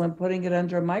sample and putting it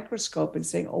under a microscope and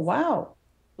saying, oh, wow,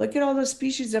 look at all the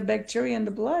species of bacteria in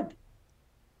the blood.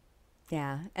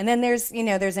 Yeah. And then there's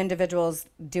individuals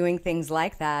doing things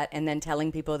like that and then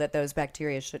telling people that those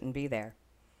bacteria shouldn't be there.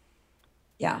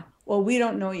 Yeah. Well, we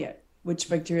don't know yet which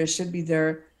bacteria should be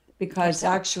there because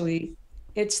Okay. actually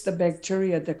it's the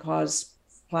bacteria that cause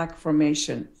plaque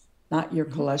formation, not your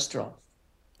Hmm. cholesterol.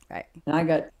 Right. And I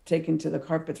got taken to the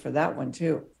carpet for that one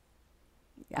too,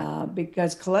 Yeah.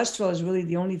 because cholesterol is really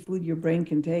the only food your brain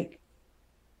can take.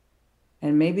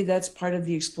 And maybe that's part of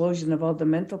the explosion of all the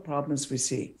mental problems we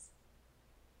see.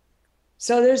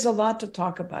 So there's a lot to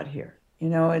talk about here.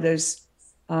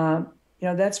 Uh,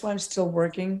 that's why I'm still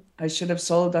working. I should have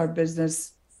sold our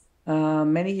business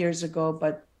many years ago,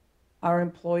 but our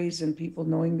employees and people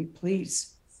knowing me,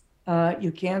 please,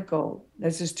 you can't go.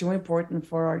 This is too important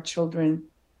for our children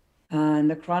and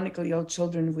the chronically ill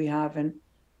children we have. And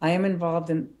I am involved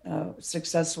in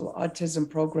successful autism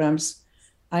programs.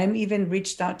 I am even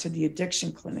reached out to the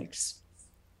addiction clinics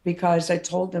because I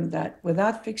told them that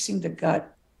without fixing the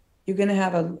gut, you're going to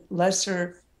have a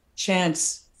lesser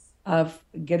chance of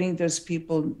getting those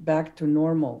people back to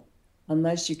normal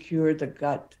unless you cure the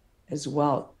gut as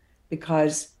well,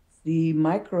 because the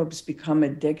microbes become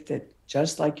addicted,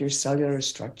 just like your cellular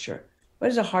structure. But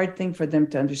it's a hard thing for them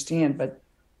to understand. But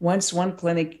once one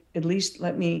clinic, at least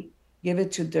let me give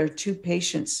it to their two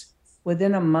patients,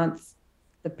 within a month,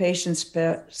 the patients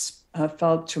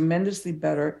felt tremendously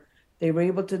better. They were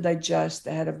able to digest,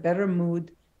 they had a better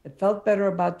mood, they felt better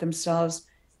about themselves.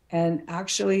 And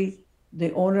actually,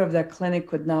 the owner of that clinic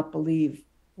could not believe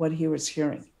what he was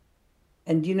hearing.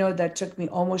 And that took me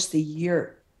almost a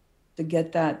year to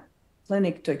get that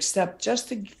clinic to accept,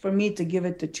 for me to give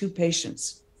it to 2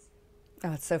 patients.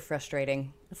 Oh, it's so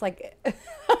frustrating. It's like,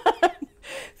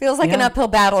 feels like an Yeah, uphill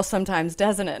battle sometimes,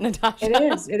 doesn't it, Natasha?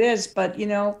 it is. But,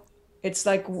 it's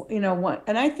like, what,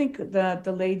 and I think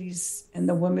the ladies and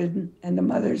the women and the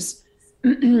mothers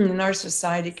in our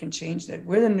society can change that.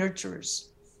 We're the nurturers,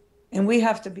 and we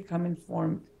have to become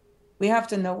informed. We have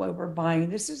to know what we're buying.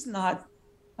 This is not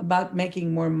about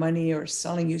making more money or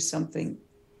selling you something.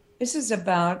 This is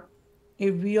about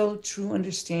a real, true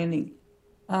understanding.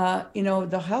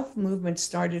 The health movement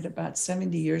started about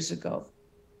 70 years ago,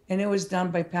 and it was done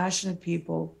by passionate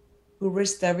people who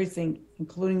risked everything,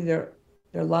 including their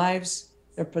lives,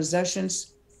 their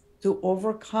possessions, to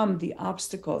overcome the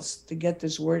obstacles to get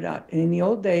this word out. And in the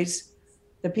old days,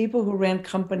 the people who ran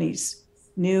companies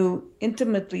knew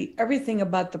intimately everything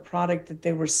about the product that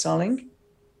they were selling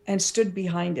and stood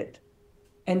behind it,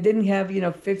 and didn't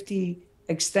have 50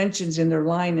 extensions in their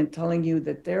line and telling you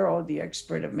that they're all the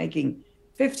expert of making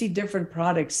 50 different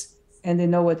products and they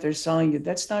know what they're selling you.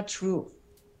 That's not true.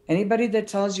 Anybody that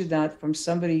tells you that, from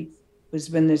somebody who's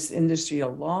been in this industry a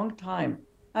long time,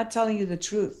 not telling you the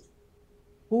truth.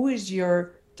 Who is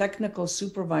your technical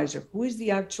supervisor? Who is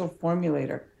the actual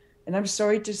formulator? And I'm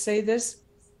sorry to say this,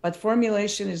 but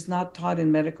formulation is not taught in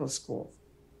medical school.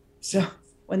 So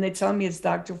when they tell me it's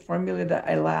Dr. Formula,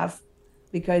 I laugh,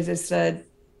 because it said,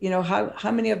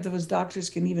 how many of those doctors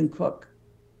can even cook?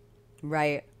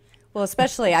 Right. Well,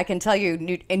 especially I can tell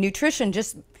you, in nutrition,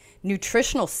 just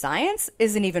nutritional science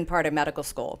isn't even part of medical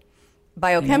school. I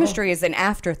know. Biochemistry is an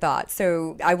afterthought.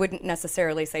 So I wouldn't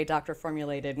necessarily say doctor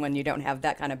formulated when you don't have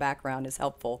that kind of background is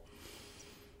helpful.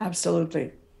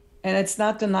 Absolutely. And it's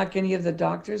not to knock any of the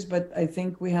doctors, but I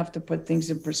think we have to put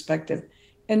things in perspective.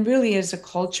 And really, as a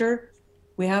culture,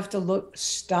 we have to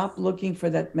stop looking for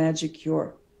that magic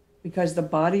cure, because the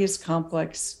body is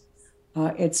complex.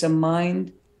 It's a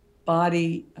mind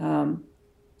body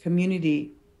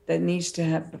community that needs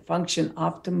to function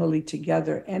optimally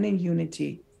together and in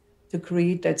unity to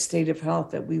create that state of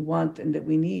health that we want and that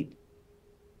we need.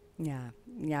 Yeah.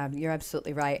 Yeah, you're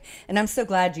absolutely right. And I'm so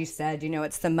glad you said,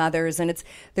 it's the mothers. And it's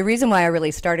the reason why I really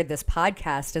started this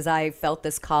podcast is I felt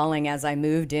this calling as I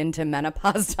moved into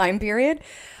menopause time period.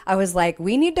 I was like,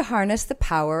 we need to harness the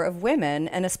power of women.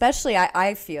 And especially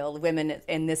I feel women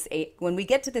in this, when we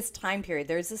get to this time period,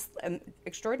 there's this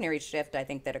extraordinary shift, I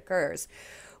think, that occurs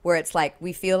where it's like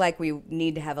we feel like we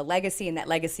need to have a legacy, and that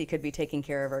legacy could be taking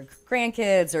care of our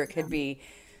grandkids, or it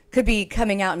could be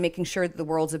coming out and making sure that the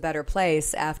world's a better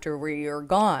place after we are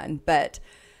gone. But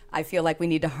I feel like we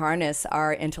need to harness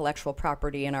our intellectual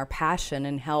property and our passion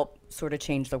and help sort of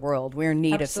change the world. We're in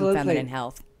need of some feminine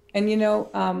health. And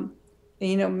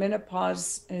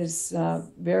menopause is a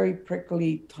very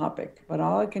prickly topic, but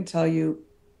all I can tell you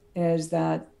is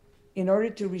that in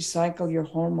order to recycle your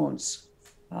hormones,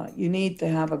 you need to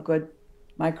have a good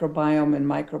microbiome and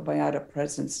microbiota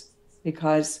presence,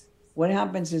 because what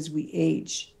happens is we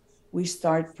age. We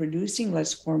start producing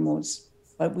less hormones,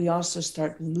 but we also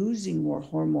start losing more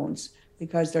hormones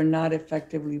because they're not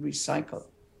effectively recycled.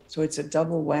 So it's a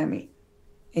double whammy.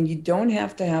 And you don't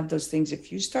have to have those things.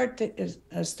 If you start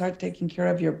taking care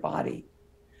of your body,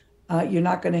 you're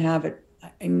not going to have it.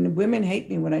 And women hate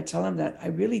me when I tell them that. I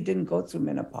really didn't go through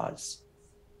menopause.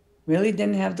 Really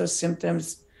didn't have those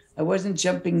symptoms. I wasn't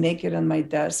jumping naked on my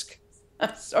desk.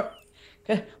 I'm sorry.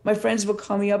 My friends would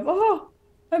call me up. Oh,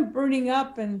 I'm burning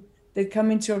up. And they'd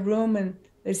come into a room and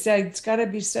they say, it's got to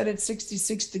be set at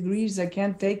 66 degrees. I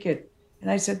can't take it. And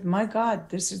I said, my God,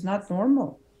 this is not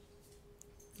normal.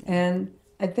 And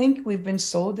I think we've been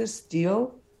sold this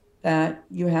deal that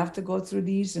you have to go through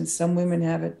these, and some women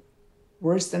have it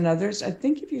worse than others. I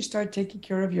think if you start taking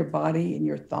care of your body and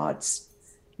your thoughts,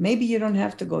 maybe you don't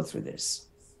have to go through this.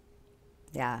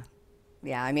 Yeah.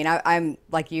 Yeah. I mean, I'm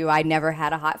like you, I never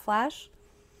had a hot flash.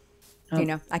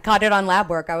 I caught it on lab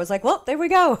work. I was like, well, there we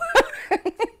go.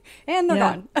 And they're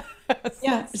gone.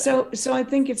 Yeah. So I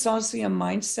think it's also a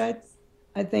mindset.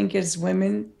 I think as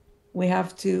women, we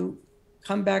have to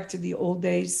come back to the old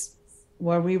days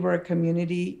where we were a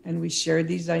community and we shared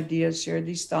these ideas, shared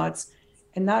these thoughts.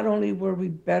 And not only were we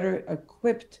better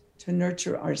equipped to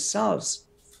nurture ourselves,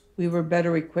 we were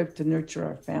better equipped to nurture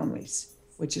our families,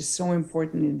 which is so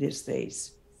important in these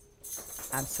days.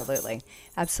 Absolutely.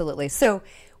 Absolutely. So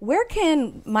where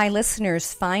can my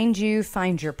listeners find you,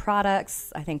 find your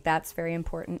products? I think that's very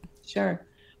important. Sure.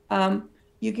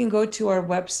 You can go to our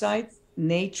website,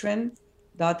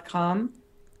 natren.com.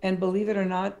 And believe it or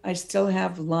not, I still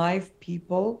have live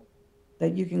people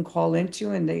that you can call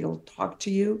into and they'll talk to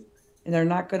you, and they're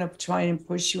not going to try and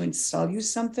push you and sell you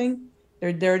something.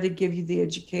 They're there to give you the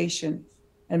education.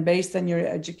 And based on your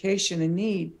education and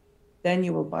need, then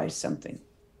you will buy something.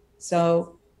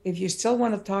 So if you still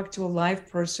want to talk to a live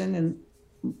person, and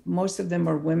most of them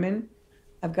are women,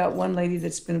 I've got one lady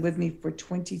that's been with me for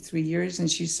 23 years,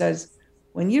 and she says,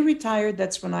 when you retire,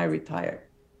 that's when I retire.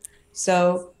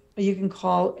 So you can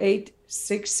call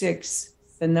 866,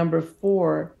 the number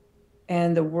 4,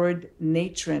 and the word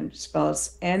natren,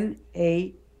 spells Natren.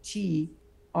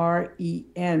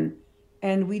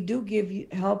 And we do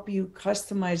help you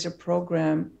customize a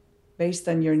program based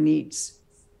on your needs.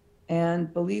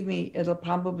 And believe me, it'll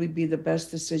probably be the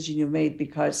best decision you made,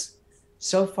 because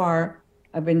so far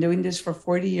I've been doing this for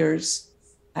 40 years.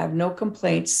 I have no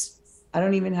complaints. I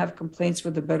don't even have complaints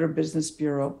with the Better Business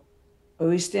Bureau, but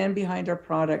we stand behind our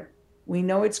product. We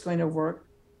know it's going to work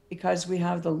because we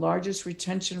have the largest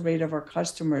retention rate of our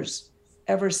customers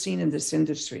ever seen in this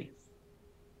industry.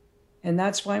 And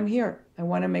that's why I'm here. I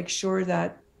want to make sure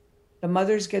that the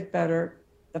mothers get better,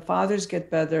 the fathers get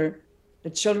better, the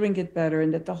children get better,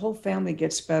 and that the whole family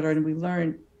gets better. And we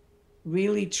learn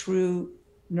really true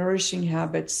nourishing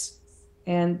habits.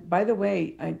 And by the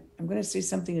way, I'm going to say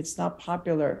something that's not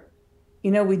popular.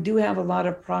 You know, we do have a lot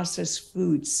of processed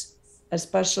foods,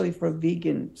 especially for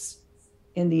vegans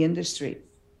in the industry.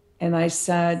 And I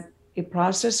said, a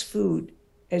processed food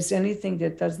is anything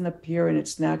that doesn't appear in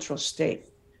its natural state.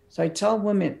 So I tell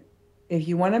women, if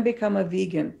you want to become a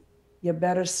vegan, you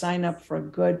better sign up for a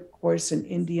good course in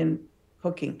Indian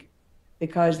cooking,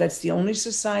 because that's the only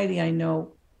society I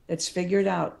know that's figured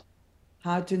out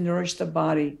how to nourish the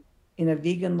body in a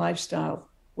vegan lifestyle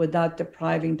without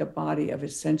depriving the body of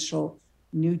essential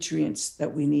nutrients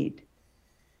that we need.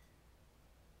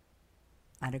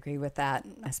 I'd agree with that.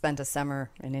 I spent a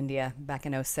summer in India back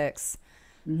in '06.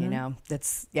 You know,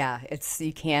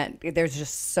 you can't, there's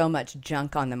just so much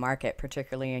junk on the market,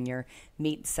 particularly in your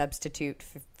meat substitute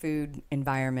food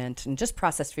environment and just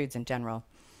processed foods in general.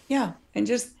 Yeah. And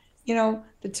just, you know,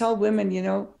 to tell women, you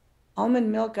know,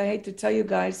 almond milk, I hate to tell you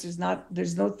guys,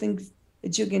 there's no thing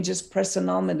that you can just press an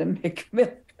almond and make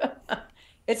milk.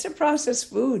 It's a processed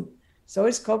food. So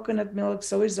is coconut milk,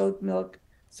 so is oat milk.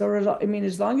 So, I mean,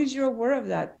 as long as you're aware of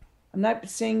that, I'm not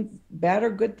saying bad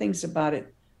or good things about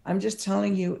it. I'm just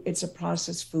telling you it's a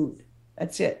processed food.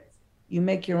 That's it. You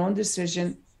make your own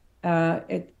decision.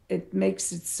 It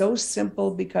makes it so simple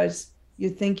because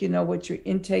you think you know what you're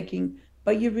intaking,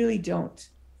 but you really don't.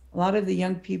 A lot of the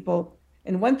young people,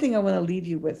 and one thing I want to leave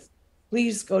you with,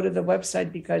 please go to the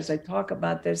website because I talk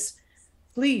about this.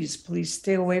 Please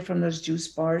stay away from those juice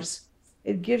bars.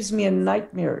 It gives me a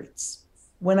nightmare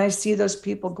when I see those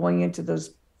people going into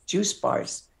those juice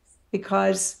bars,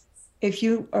 because if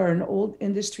you are an old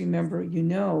industry member, you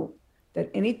know that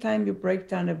anytime you break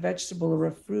down a vegetable or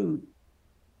a fruit,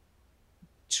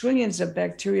 trillions of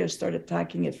bacteria start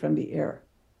attacking it from the air.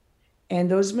 And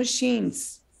those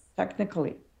machines,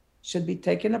 technically, should be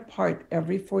taken apart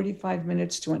every 45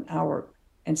 minutes to an hour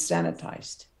and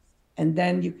sanitized. And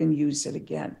then you can use it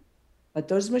again. But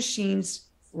those machines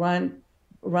run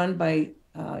by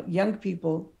young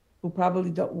people who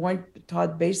probably weren't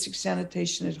taught basic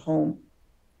sanitation at home.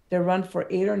 They're run for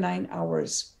 8 or 9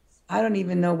 hours. I don't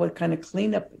even know what kind of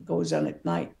cleanup goes on at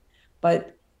night,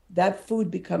 but that food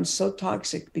becomes so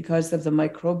toxic because of the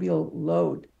microbial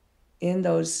load in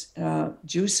those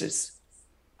juices.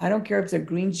 I don't care if they're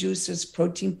green juices,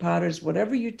 protein powders,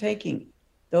 whatever you're taking,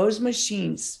 those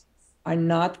machines are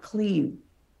not clean.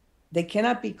 They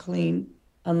cannot be clean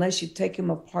unless you take them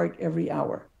apart every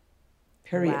hour,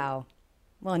 period. Wow.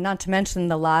 Well, not to mention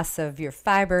the loss of your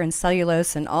fiber and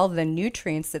cellulose and all the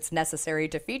nutrients that's necessary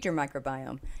to feed your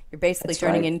microbiome. You're basically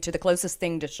turning into the closest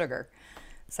thing to sugar.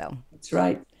 So that's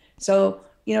right. So,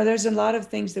 you know, there's a lot of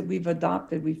things that we've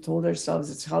adopted. We've told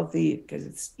ourselves it's healthy because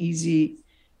it's easy.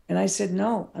 And I said,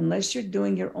 no, unless you're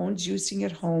doing your own juicing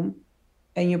at home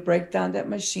and you break down that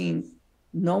machine,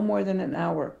 no more than an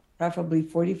hour, preferably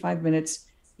 45 minutes.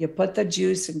 You put the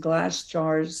juice in glass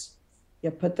jars,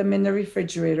 you put them in the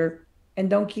refrigerator, and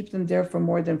don't keep them there for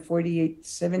more than 48,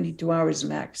 72 hours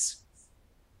max.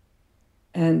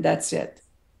 And that's it.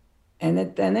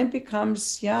 And then it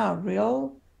becomes, a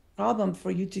real problem for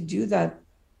you to do that,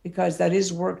 because that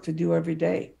is work to do every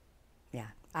day. yeah,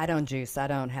 I don't juice. I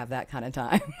don't have that kind of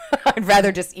time. I'd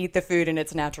rather just eat the food in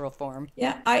its natural form.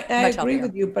 Yeah, I agree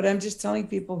with you, but I'm just telling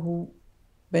people who've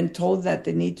been told that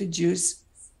they need to juice,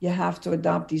 you have to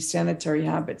adopt these sanitary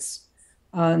habits.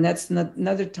 And that's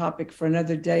another topic for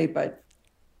another day. But,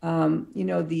 you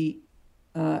know, the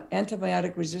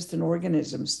antibiotic resistant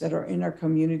organisms that are in our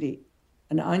community,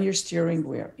 and on your steering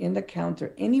wheel, in the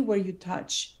counter, anywhere you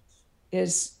touch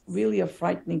is really a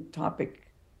frightening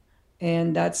topic.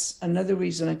 And that's another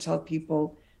reason I tell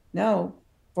people, no,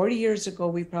 40 years ago,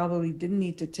 we probably didn't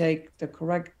need to take the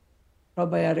correct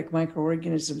probiotic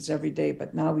microorganisms every day,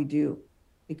 but now we do,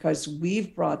 because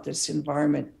we've brought this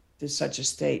environment to such a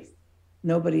state.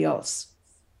 Nobody else.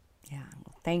 Yeah,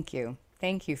 well, thank you.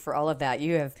 Thank you for all of that.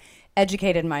 You have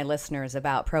educated my listeners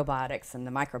about probiotics and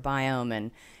the microbiome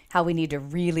and how we need to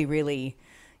really, really,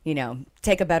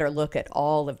 take a better look at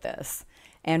all of this.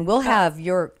 And we'll have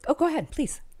oh, go ahead,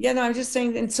 please. Yeah, no, I'm just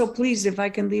saying, and so please, if I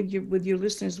can leave you with your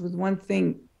listeners with one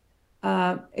thing,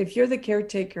 if you're the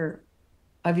caretaker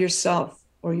of yourself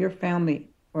or your family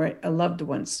or loved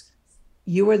ones,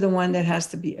 you are the one that has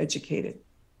to be educated,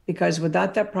 because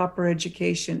without that proper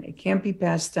education, it can't be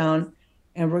passed down,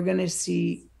 and we're going to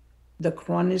see the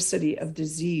chronicity of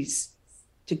disease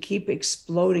to keep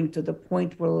exploding to the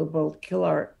point where it will kill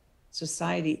our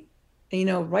society.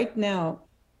 And, right now,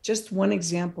 just one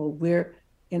example, we're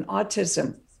in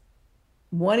autism,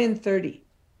 1 in 30,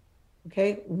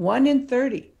 okay? 1 in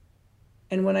 30.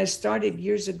 And when I started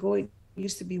years ago, it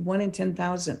used to be 1 in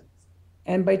 10,000.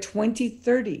 And by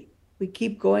 2030, we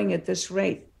keep going at this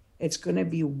rate, it's going to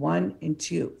be 1 in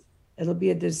 2. It'll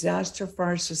be a disaster for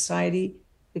our society,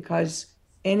 because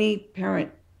any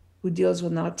parent who deals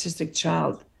with an autistic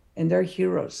child, and they're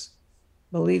heroes,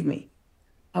 believe me,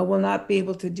 I will not be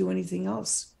able to do anything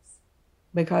else,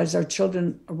 because our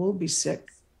children will be sick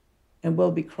and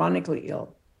will be chronically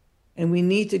ill. And we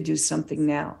need to do something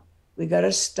now. We got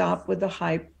to stop with the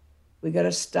hype. We got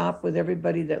to stop with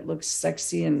everybody that looks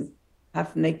sexy and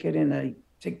half naked in a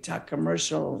TikTok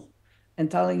commercial and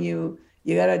telling you,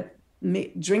 you got to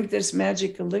drink this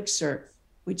magic elixir.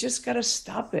 We just got to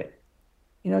stop it,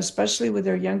 especially with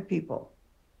our young people.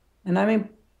 And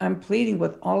I'm pleading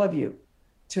with all of you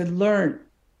to learn,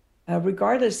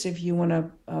 regardless if you want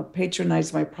to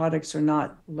patronize my products or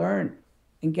not, learn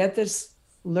and get this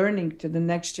learning to the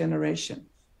next generation.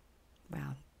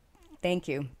 Wow. Thank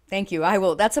you. Thank you. I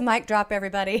will. That's a mic drop,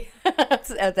 everybody.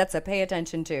 That's a pay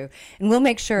attention to. And we'll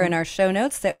make sure in our show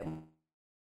notes that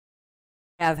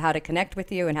have how to connect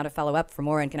with you and how to follow up for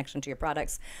more in connection to your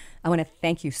products. I want to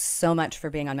thank you so much for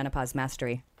being on Menopause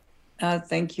Mastery.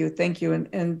 Thank you. Thank you.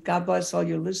 And God bless all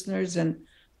your listeners. And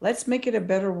let's make it a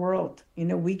better world.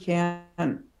 We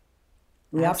can.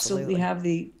 We absolutely have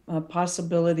the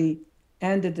possibility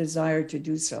and the desire to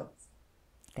do so.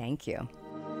 Thank you.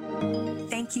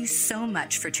 Thank you so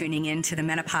much for tuning in to the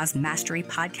Menopause Mastery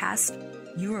podcast.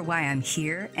 You are why I'm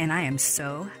here, and I am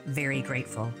so very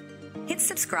grateful. Hit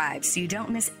subscribe so you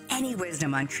don't miss any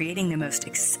wisdom on creating the most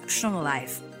exceptional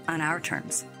life on our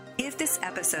terms. If this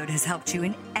episode has helped you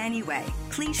in any way,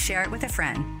 please share it with a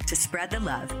friend to spread the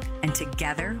love, and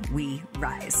together we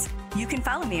rise. You can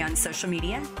follow me on social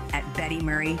media at Betty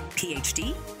Murray,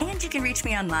 PhD, and you can reach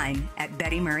me online at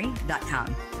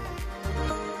bettymurray.com.